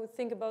 because if we would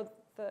think about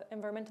the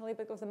environmental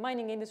impact of the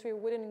mining industry, we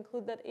wouldn't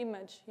include that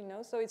image, you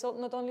know? So it's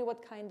not only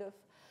what kind of,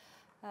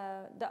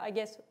 I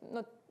guess,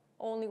 not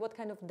only what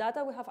kind of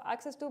data we have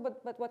access to,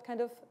 but what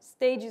kind of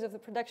stages of the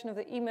production of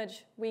the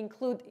image we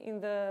include in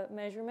the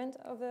measurement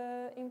of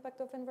the impact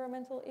of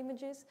environmental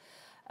images.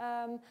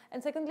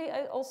 And secondly,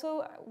 I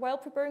also, while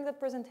preparing that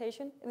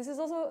presentation, this is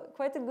also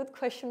quite a good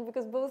question,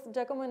 because both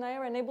Giacomo and I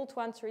are unable to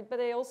answer it, but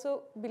I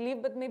also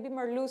believe that maybe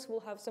Marluz will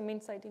have some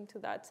insight into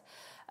that.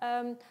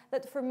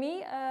 That for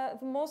me,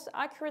 the most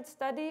accurate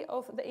study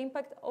of the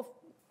impact of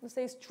let's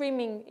say,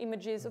 streaming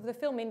images of the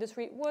film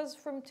industry was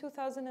from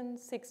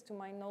 2006, to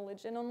my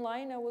knowledge. And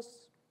online,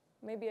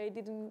 maybe I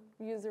didn't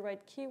use the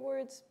right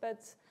keywords,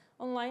 but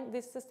online,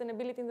 this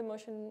sustainability in the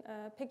motion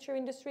picture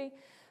industry,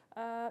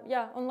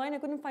 online I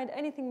couldn't find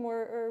anything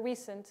more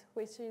recent,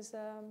 which is,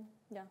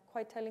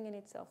 quite telling in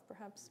itself,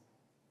 perhaps.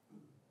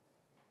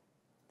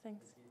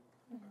 Thanks.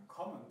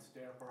 Comment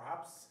there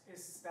perhaps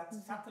is that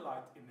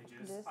satellite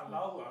images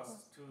allow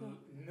us to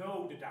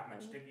know the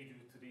damage that we do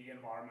to the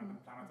environment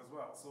and planet as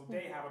well. So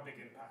they have a big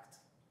impact.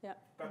 Yeah.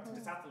 But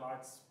the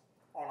satellites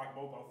are like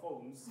mobile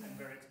phones and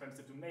very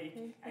expensive to make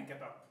and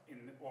get up in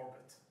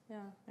orbit.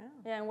 Yeah,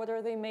 and what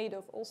are they made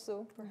of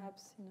also,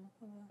 perhaps, you know.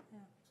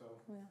 So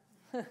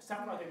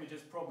satellite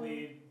images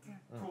probably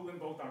pull in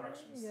both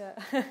directions. Yeah.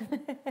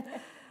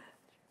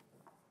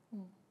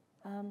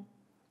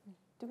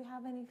 Do we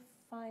have any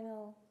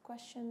final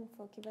question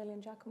for Kyveli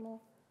and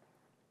Giacomo?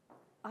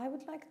 I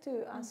would like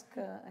to ask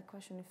a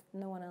question if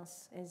no one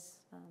else is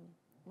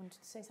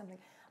wanted to say something.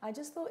 I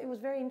just thought it was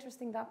very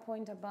interesting, that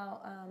point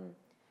about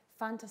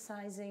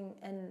fantasizing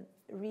and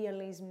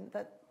realism,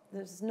 that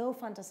there's no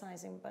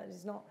fantasizing, but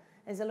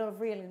there's a lot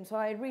of realism.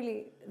 So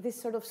this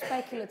sort of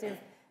speculative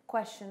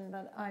question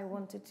that I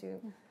wanted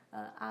to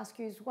ask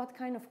you is, what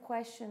kind of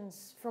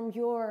questions from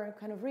your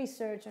kind of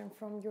research and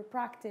from your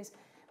practice,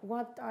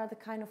 what are the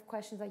kind of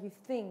questions that you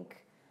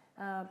think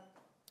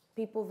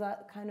people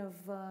that kind of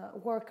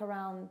work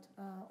around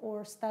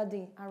or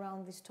study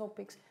around these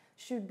topics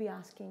should be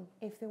asking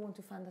if they want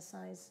to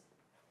fantasize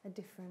a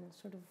different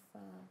sort of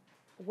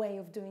way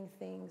of doing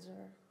things?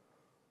 Or,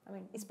 I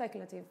mean, it's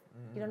speculative.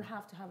 You don't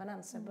have to have an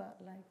answer, but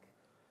like...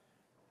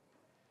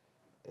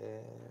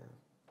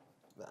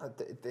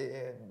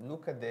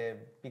 look at the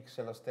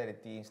pixel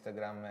austerity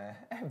Instagram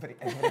every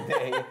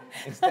day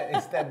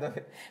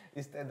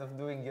instead of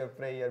doing your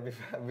prayer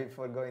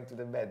before going to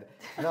the bed.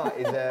 No,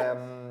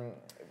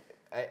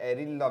 I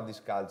really love this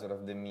culture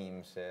of the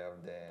memes,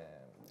 of the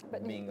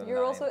but being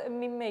you're online. Also a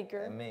meme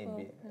maker.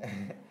 Maybe,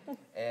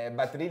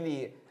 but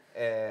really.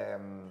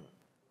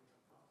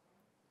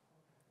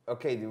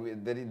 Okay,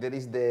 there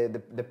is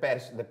the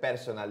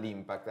personal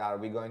impact. Are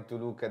we going to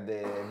look at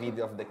the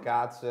video of the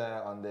cats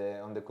on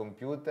the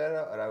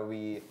computer, or are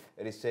we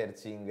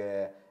researching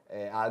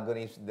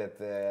algorithms that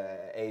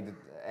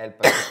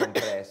help us to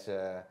compress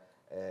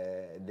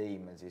the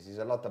images? It's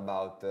a lot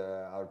about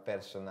our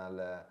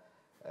personal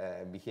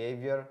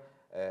behavior,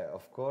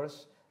 of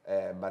course,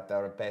 but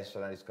our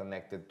personal is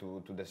connected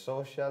to the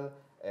social,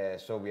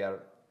 so we are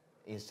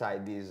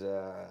inside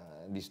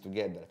this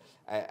together.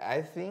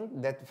 I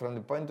think that from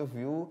the point of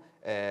view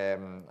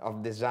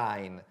of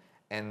design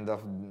and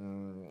of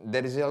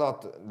there's still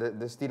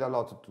a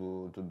lot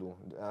to do.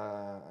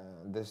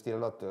 There's still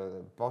a lot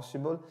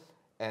possible,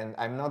 and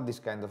I'm not this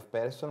kind of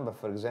person. But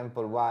for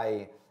example,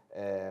 why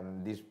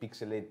this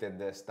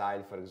pixelated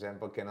style, for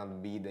example,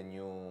 cannot be the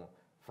new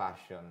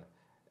fashion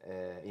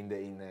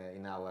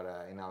in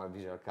our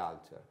visual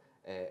culture?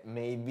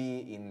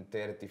 Maybe in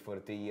 30,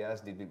 40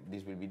 years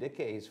this will be the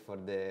case for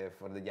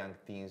the young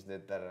teens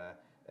that are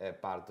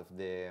part of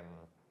the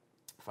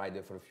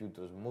Friday for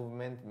Futures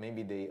movement.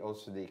 Maybe they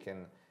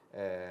can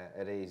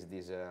raise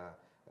these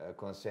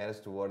concerns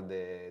toward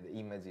the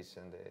images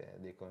and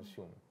they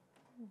consume.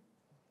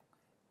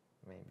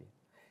 Maybe.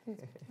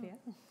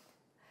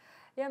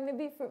 Yeah,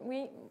 maybe for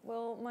me,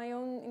 well,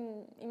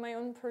 in my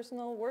own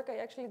personal work, I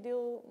actually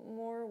deal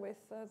more with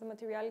the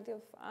materiality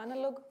of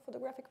analog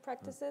photographic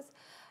practices.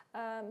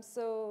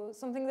 So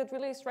something that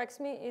really strikes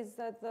me is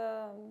that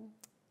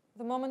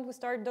the moment we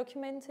start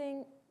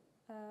documenting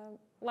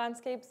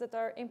landscapes that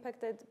are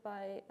impacted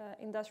by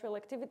industrial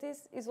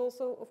activities is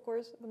also, of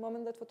course, the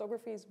moment that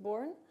photography is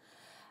born.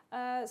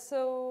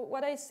 So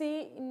what I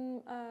see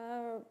in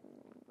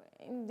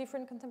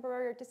different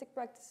contemporary artistic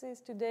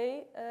practices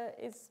today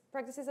is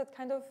practices that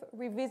kind of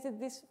revisit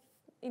this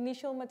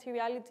initial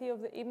materiality of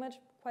the image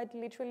quite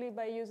literally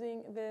by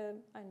using the,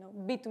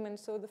 bitumen.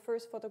 So the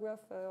first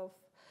photograph of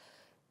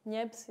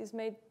Niepce is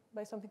made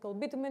by something called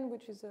bitumen,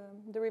 which is a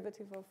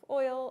derivative of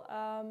oil.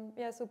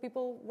 So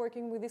people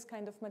working with this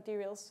kind of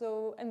materials.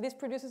 So, and this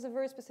produces a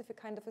very specific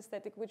kind of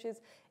aesthetic, which is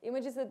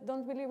images that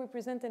don't really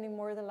represent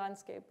anymore the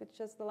landscape. It's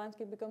just the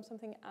landscape becomes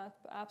something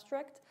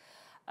abstract.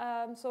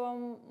 So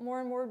I'm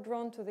more and more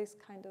drawn to this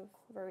kind of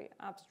very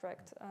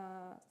abstract,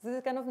 this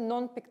kind of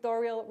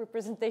non-pictorial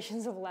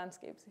representations of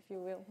landscapes, if you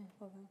will.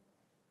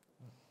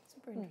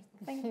 Super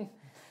interesting. Thank you.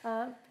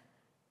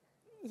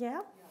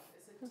 Yeah?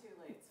 Is it too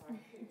late? Sorry.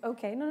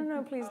 Okay,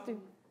 no, please do.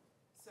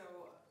 So,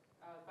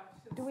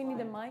 back to Do we need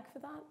a mic for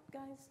that,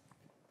 guys?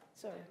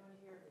 Sorry. Anyone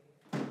hear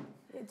me?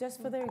 Yeah,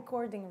 just for the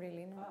recording,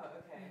 really. No? Oh,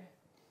 okay.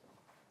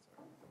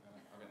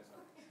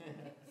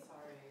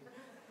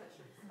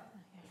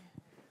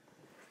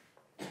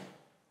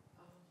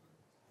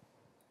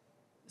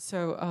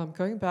 So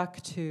going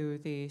back to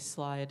the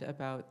slide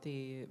about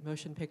the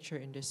motion picture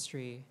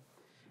industry,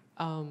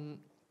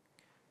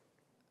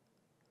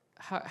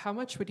 how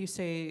much would you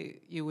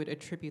say you would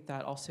attribute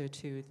that also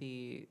to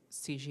the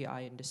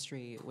CGI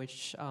industry,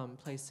 which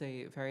plays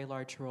a very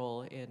large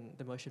role in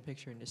the motion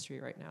picture industry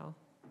right now?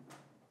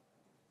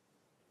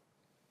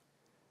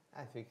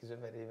 I think it's a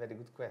very, very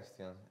good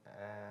question.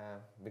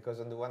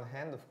 Because on the one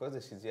hand, of course, the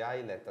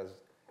CGI let us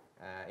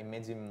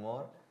imagine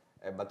more,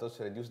 but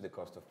also reduce the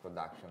cost of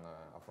production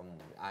of a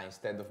movie.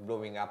 Instead of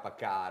blowing up a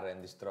car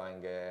and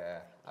destroying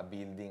a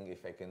building,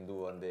 if I can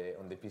do on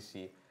the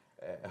PC,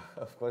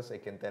 of course I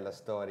can tell a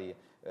story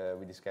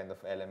with this kind of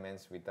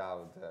elements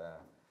without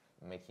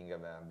making a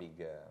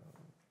big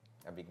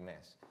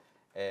mess.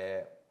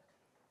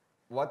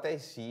 What I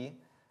see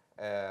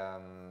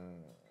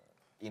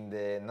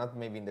not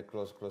maybe in the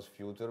close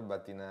future,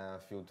 but in a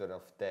future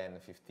of 10,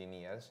 15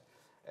 years,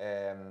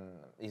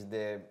 is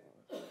the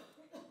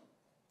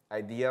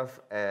idea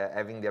of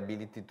having the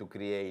ability to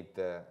create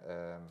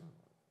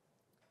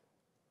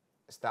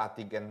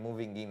static and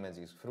moving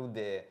images through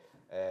the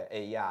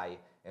AI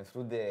and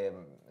through the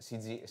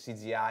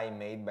CGI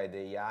made by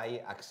the AI,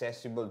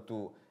 accessible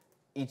to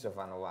each of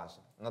one of us,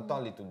 not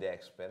only to the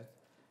expert,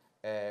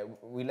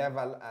 will have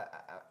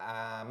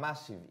a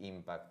massive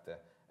impact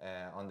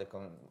on the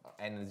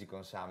energy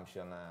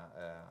consumption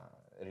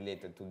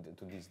related to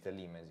digital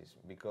images,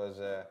 because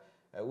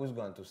who's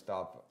going to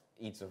stop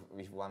each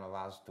one of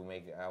us to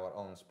make our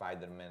own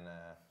Spider-Man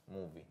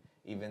movie,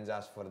 even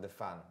just for the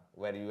fun,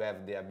 where you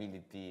have the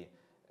ability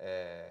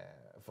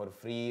for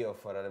free or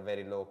for a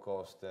very low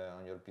cost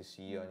on your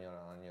PC, on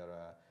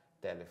your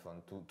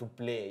telephone, to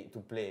play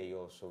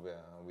also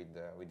with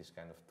this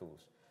kind of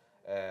tools.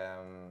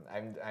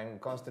 I'm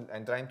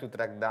trying to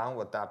track down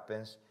what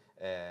happens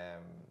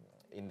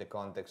in the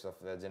context of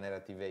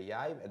generative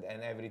AI,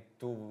 and every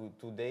two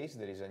days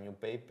there is a new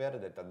paper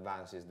that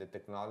advances the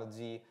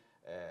technology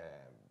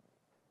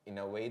in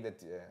a way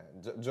that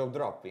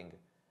jaw-dropping.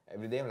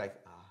 Every day I'm like,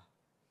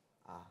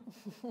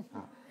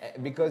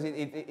 because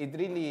it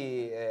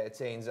really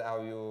changes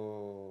how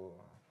you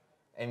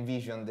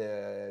envision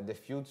the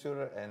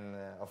future and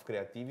of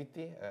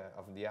creativity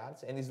of the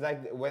arts. And it's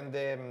like when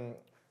the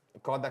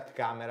Kodak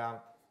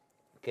camera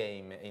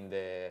came in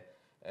the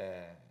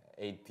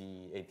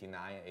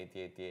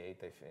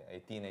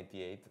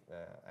 1888,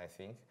 I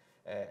think.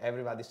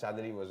 Everybody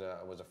suddenly was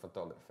a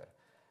photographer.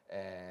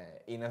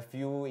 In a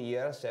few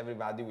years,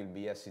 everybody will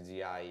be a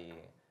CGI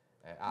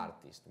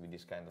artist with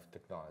this kind of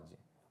technology,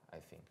 I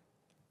think.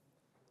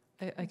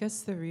 I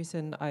guess the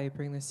reason I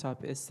bring this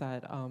up is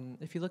that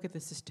if you look at the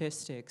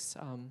statistics,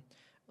 a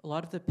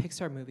lot of the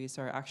Pixar movies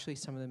are actually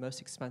some of the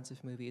most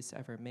expensive movies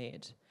ever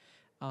made.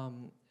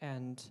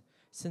 And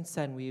since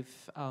then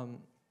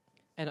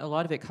and a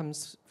lot of it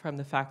comes from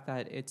the fact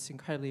that it's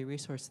incredibly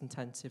resource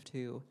intensive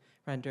to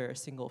render a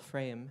single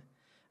frame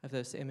of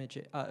those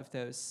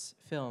those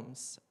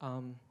films.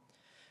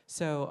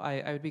 So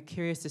I would be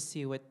curious to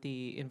see what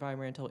the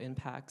environmental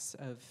impacts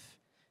of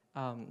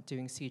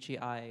doing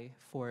CGI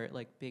for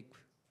like big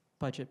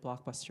budget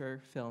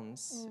blockbuster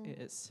films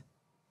is.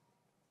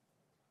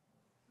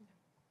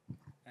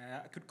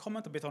 I could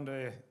comment a bit on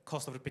the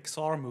cost of the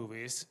Pixar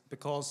movies,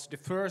 because the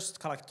first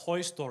kind of like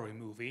Toy Story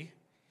movie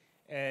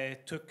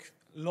took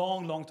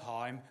long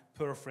time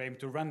per frame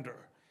to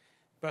render.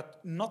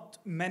 But not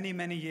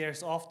many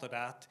years after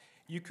that,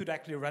 you could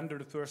actually render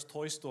the first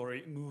Toy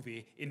Story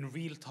movie in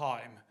real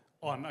time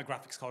on a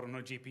graphics card, on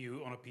a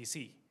GPU, on a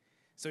PC.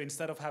 So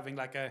instead of having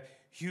like a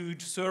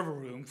huge server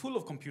room full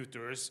of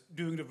computers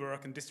doing the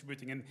work and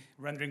distributing and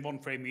rendering one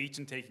frame each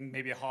and taking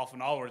maybe a half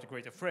an hour to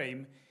create a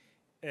frame,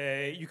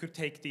 you could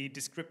take the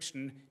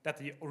description that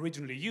they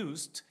originally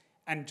used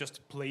and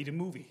just play the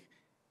movie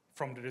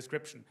from the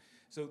description.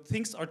 So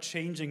things are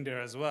changing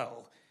there as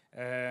well.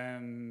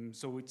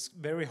 So it's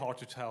very hard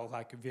to tell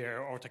like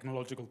where our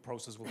technological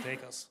process will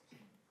take us.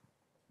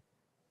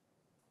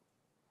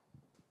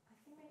 I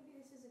think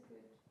maybe this is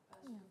a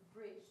good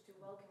bridge to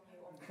welcome you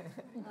on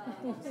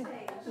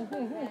stage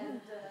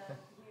and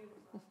you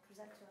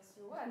present to us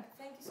your work.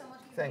 Thank you so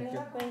much. Thank you.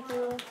 Thank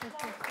you.